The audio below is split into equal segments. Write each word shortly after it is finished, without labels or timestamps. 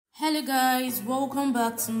Hello guys, welcome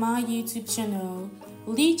back to my YouTube channel.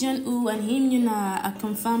 Junho and Yoona are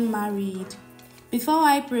confirmed married. Before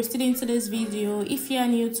I proceed into this video, if you are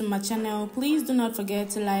new to my channel, please do not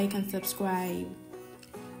forget to like and subscribe.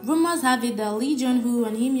 Rumors have it that Junho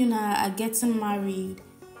and Yoona are getting married.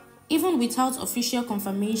 Even without official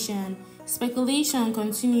confirmation, speculation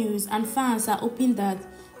continues and fans are hoping that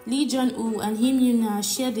Junho and Yoona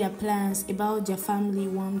share their plans about their family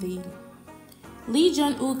one day.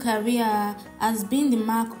 Junho's career has been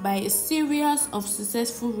marked by a series of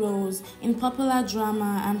successful roles in popular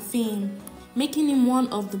drama and film, making him one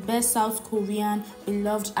of the best South Korean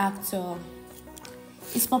beloved actors.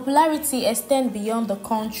 His popularity extends beyond the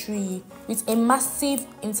country, with a massive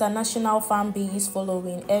international fan base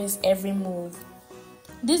following his every move.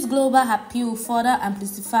 This global appeal further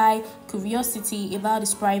amplifies curiosity about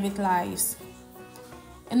his private lives.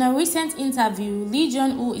 In a recent interview,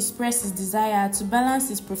 Junho expressed his desire to balance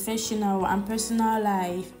his professional and personal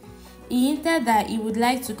life. He hinted that he would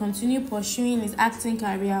like to continue pursuing his acting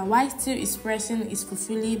career while still expressing his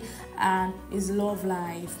fulfilling and his love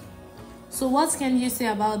life. So what can you say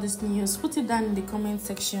about this news? Put it down in the comment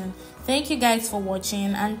section. Thank you guys for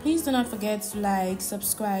watching, and please do not forget to like,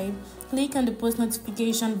 subscribe, click on the post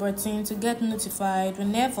notification button to get notified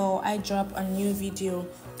whenever I drop a new video.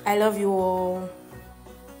 I love you all.